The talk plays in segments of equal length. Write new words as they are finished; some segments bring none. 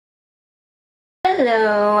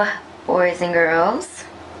Hello, boys and girls.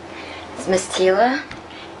 It's Miss Tila,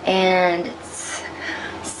 and it's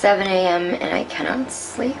 7 a.m. and I cannot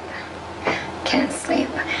sleep. Can't sleep.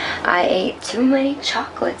 I ate too many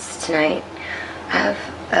chocolates tonight. I have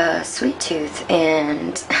a sweet tooth,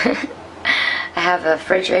 and I have a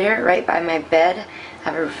refrigerator right by my bed. I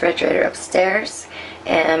have a refrigerator upstairs,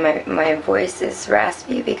 and my voice is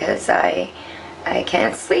raspy because I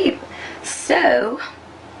can't sleep. So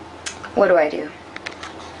what do?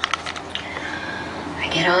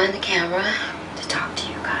 I get on the camera to talk to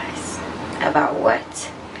you guys about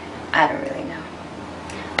what? I don't really know.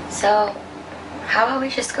 So how about we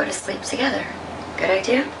just go to sleep together? Good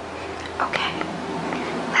idea? Okay,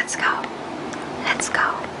 let's go. Let's go.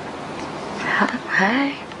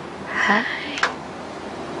 Hi. Hi.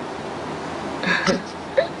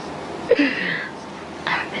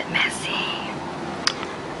 I'm a bit messy.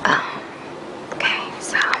 Okay,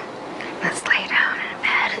 so let's lay down in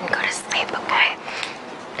bed and go to sleep, okay?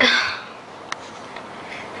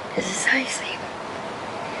 This is how you sleep.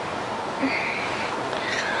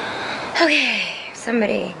 Okay,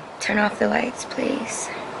 somebody turn off the lights, please.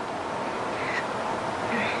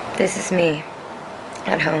 This is me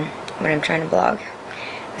at home when I'm trying to vlog.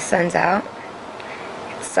 The sun's out.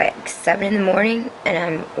 It's like 7 in the morning and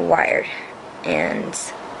I'm wired. And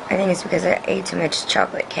I think it's because I ate too much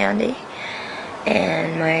chocolate candy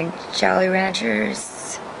and my Jolly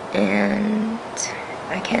Ranchers, and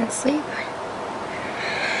I can't sleep.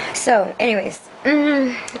 So anyways,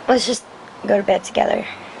 let's just go to bed together,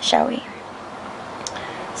 shall we?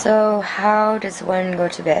 So how does one go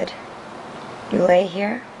to bed? You lay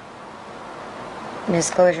here and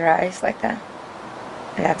just close your eyes like that,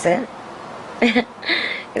 and that's it.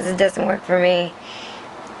 Because it doesn't work for me.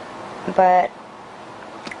 But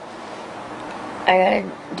I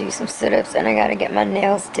gotta do some sit-ups and I gotta get my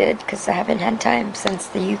nails did because I haven't had time since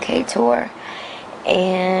the UK tour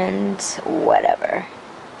and whatever.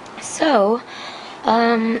 So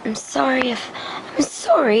I'm sorry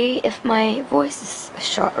if my voice is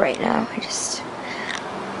short right now.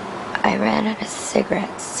 I ran out of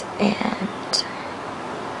cigarettes and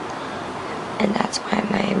that's why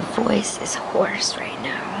my voice is hoarse right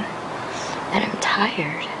now, and I'm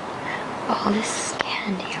tired. All this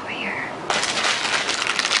candy over here.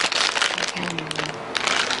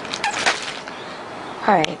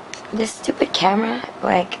 Alright, this stupid camera,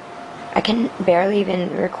 like, I can barely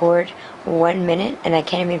even record 1 minute and I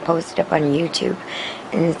can't even post it up on YouTube.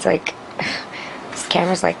 And it's like, this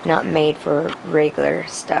camera's like not made for regular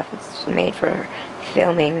stuff. It's made for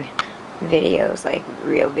filming videos, like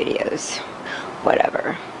real videos.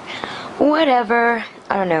 Whatever.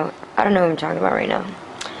 I don't know what I'm talking about right now.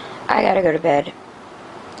 I gotta go to bed.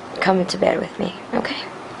 Come to bed with me, okay?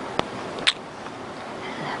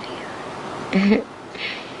 I love you.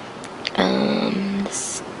 The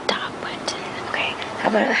stop button. Okay. How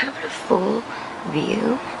about a full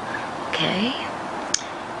view? Okay.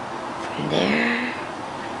 From there,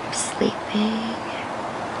 I'm sleeping.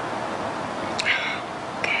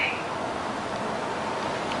 Okay.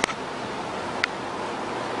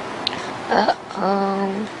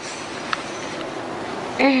 Uh-oh.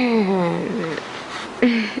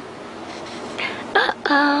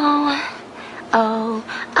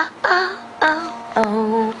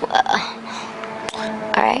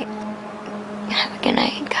 Alright. Have a good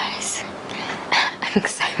night, guys.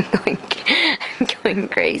 I'm going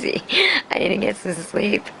crazy. I need to get some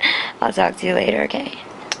sleep. I'll talk to you later, okay?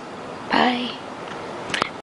 Bye.